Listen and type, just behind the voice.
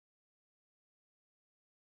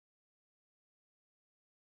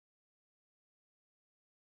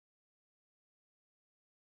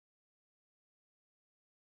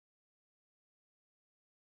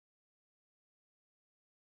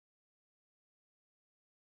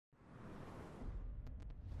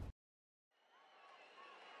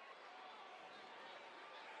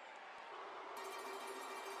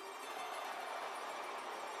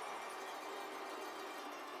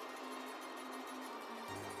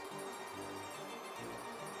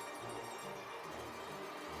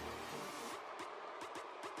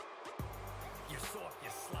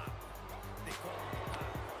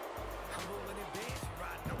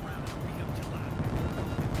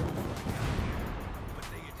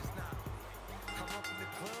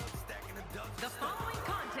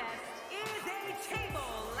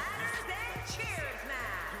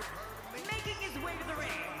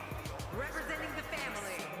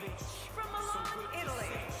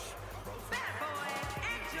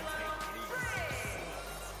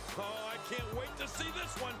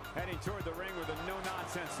toward the ring with a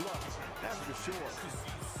no-nonsense look. That's for sure.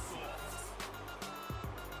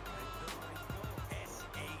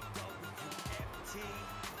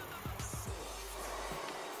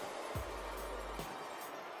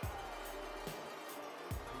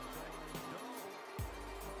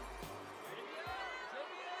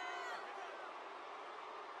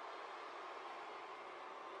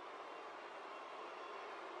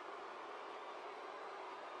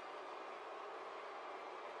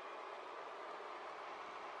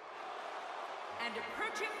 And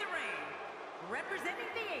approaching the ring, representing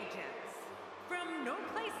the agents, from no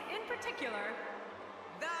place in particular,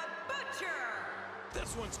 the Butcher!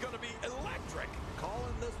 This one's going to be electric.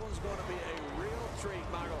 Calling this one's going to be a real treat,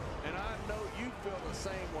 Michael. And I know you feel the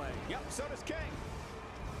same way. Yep, so does King.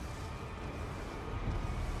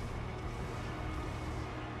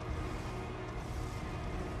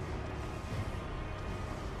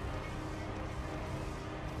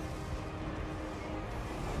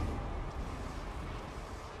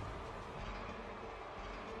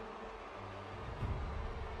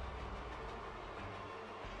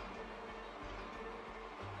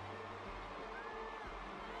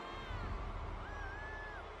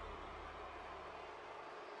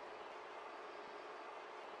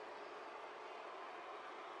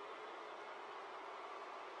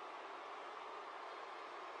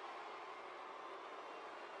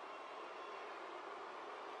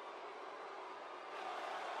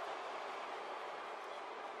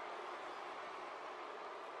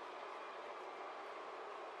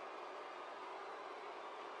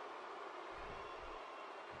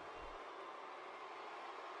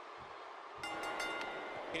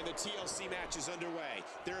 And the TLC match is underway.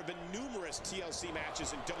 There have been numerous TLC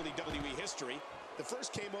matches in WWE history. The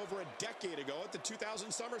first came over a decade ago at the 2000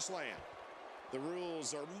 SummerSlam. The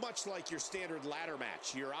rules are much like your standard ladder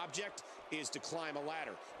match. Your object is to climb a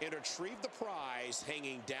ladder and retrieve the prize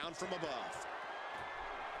hanging down from above.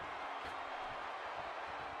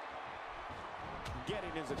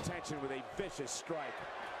 Getting his attention with a vicious strike.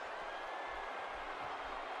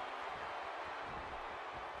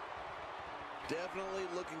 Definitely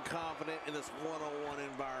looking confident in this one-on-one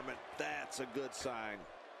environment. That's a good sign.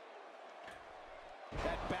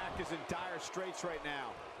 That back is in dire straits right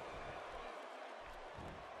now.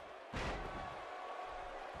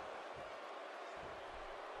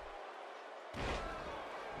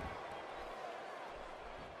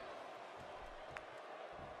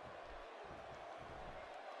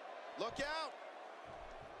 Look out!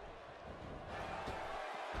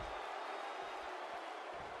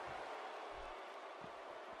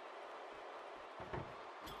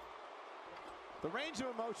 The range of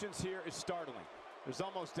emotions here is startling. There's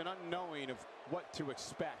almost an unknowing of what to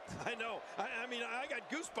expect. I know. I mean, I got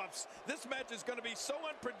goosebumps. This match is going to be so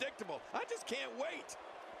unpredictable. I just can't wait.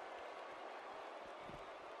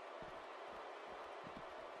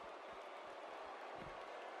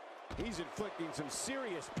 He's inflicting some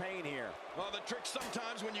serious pain here. Well, the trick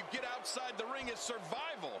sometimes when you get outside the ring is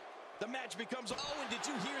survival. The match becomes... Oh, and did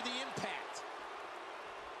you hear the impact?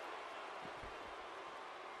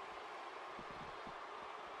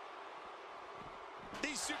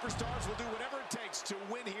 These superstars will do whatever it takes to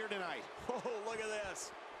win here tonight. Oh, look at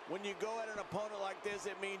this. When you go at an opponent like this,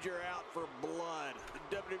 it means you're out for blood.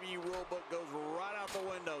 The WWE rulebook goes right out the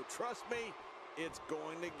window. Trust me, it's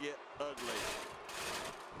going to get ugly.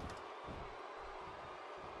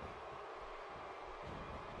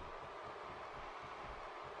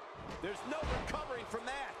 There's no recovery from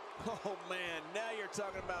that. Oh, man, now you're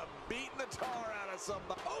talking about beating the tar out of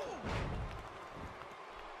somebody. Oh!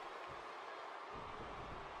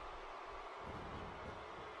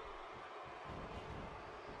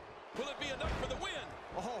 Will it be enough for the win?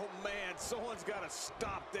 Oh, man, someone's got to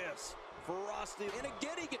stop this. Ferocity. And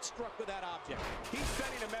again, he gets struck with that object. He's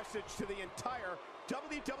sending a message to the entire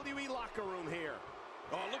WWE locker room here.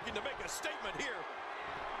 Oh, looking to make a statement here.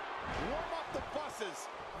 Warm up the buses.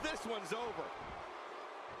 This one's over.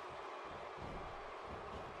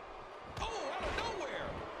 Oh, out of nowhere.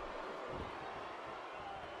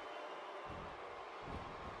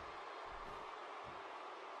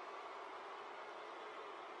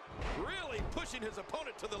 Really pushing his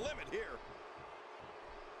opponent to the limit here.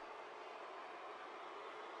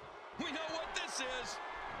 We know what this is.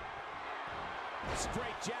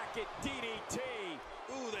 Straight jacket DDT.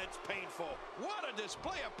 Ooh, that's painful. What a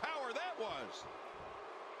display of power that was.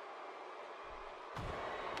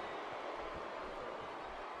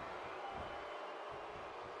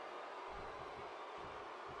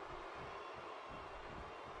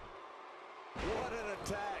 What an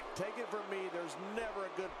attack. Take it from me, there's never a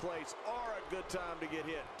a good place or a good time to get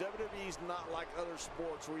hit. WWE's not like other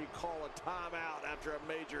sports where you call a timeout after a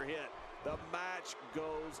major hit. The match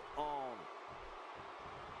goes on.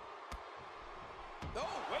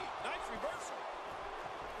 Oh, wait, nice reversal.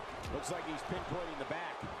 Looks like he's pinpointing the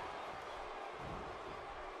back.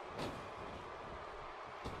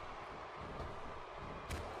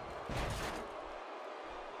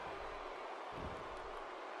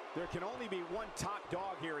 There can only be one top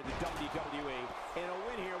dog here in the WWE, and a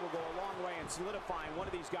win here will go a long way in solidifying one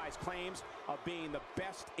of these guys' claims of being the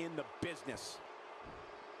best in the business.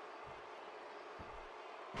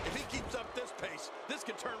 If he keeps up this pace, this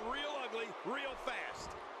could turn real ugly real fast.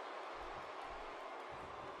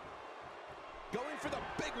 Going for the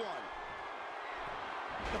big one.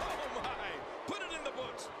 Oh, my. Put it in the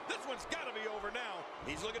books. This one's got to be over now.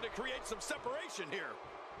 He's looking to create some separation here.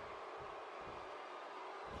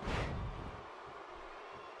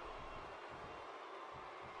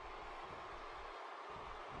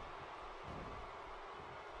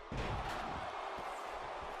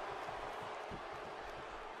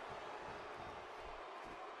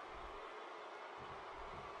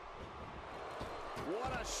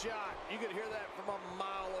 What a shot. You can hear that from a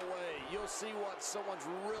mile away. You'll see what someone's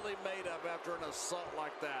really made of after an assault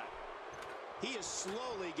like that. He is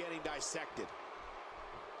slowly getting dissected.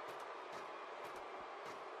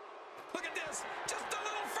 Look at this. Just a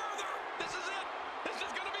little further. This is it. This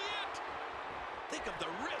is going to be it. Think of the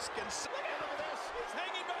risk and look at this. He's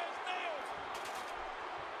hanging by his nails.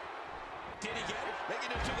 Did he get it?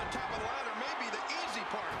 Making it to the top of the ladder may be the easy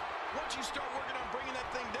part. Once you start working on bringing that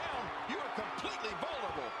thing down, you are completely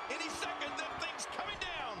vulnerable. Any second, that thing's coming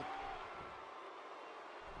down.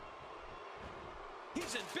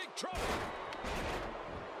 He's in big trouble.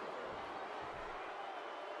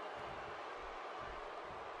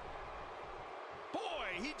 Boy,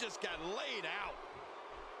 he just got laid out.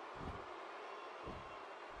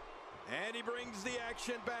 And he brings the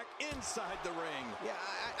action back inside the ring. Yeah,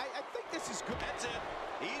 I think this is good. That's it.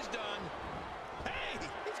 He's done. Hey,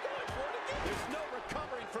 he's going for it again. There's no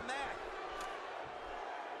recovering from that.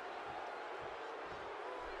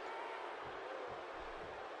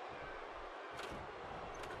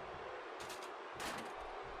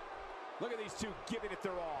 Look at these two giving it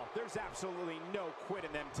their all. There's absolutely no quit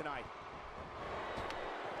in them tonight.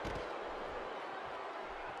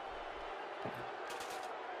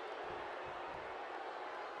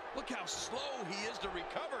 Look how slow he is to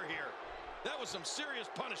recover here. That was some serious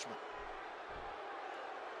punishment.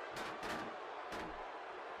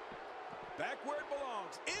 Back where it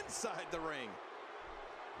belongs, inside the ring.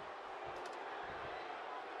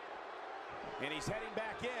 And he's heading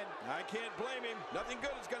back in. I can't blame him. Nothing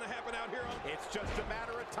good is going to happen out here. It's just a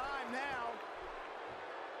matter of time now.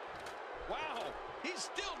 Wow, he's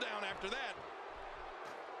still down after that.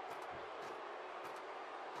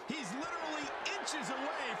 He's literally inches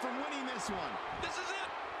away from winning this one. This is it.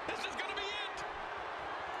 This is going to be it.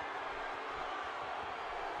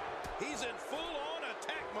 He's in full-on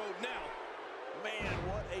attack mode now. Man,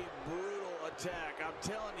 what a brutal attack. I'm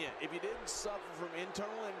telling you, if you didn't suffer from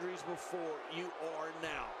internal injuries before, you are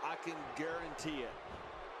now. I can guarantee it.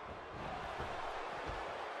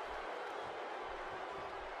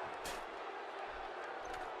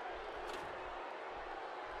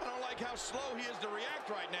 I don't like how slow he is to react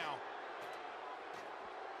right now.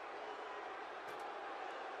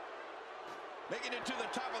 Making it to the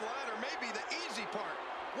top of the ladder may be the easy part.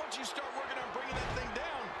 Once you start working on bringing that thing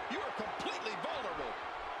down, you are completely vulnerable.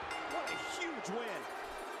 What a huge win.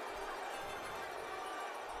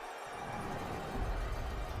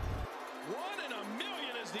 One in a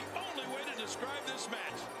million is the only way to describe this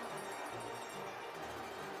match.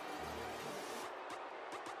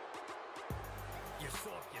 You're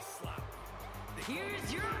soft, you're sloppy.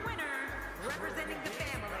 Here's your winner, representing the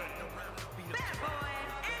family, Bad Boy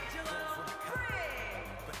Angelo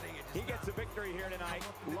Briggs. He gets a victory here tonight.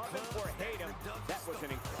 Love him or hate him, that was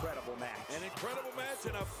an incredible match. An incredible match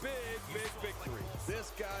and a big, big victory.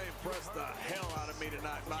 This guy impressed the hell out of me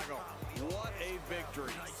tonight, Michael. What a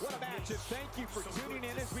victory. What a match, and thank you for tuning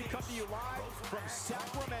in as we come to you live from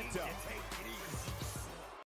Sacramento.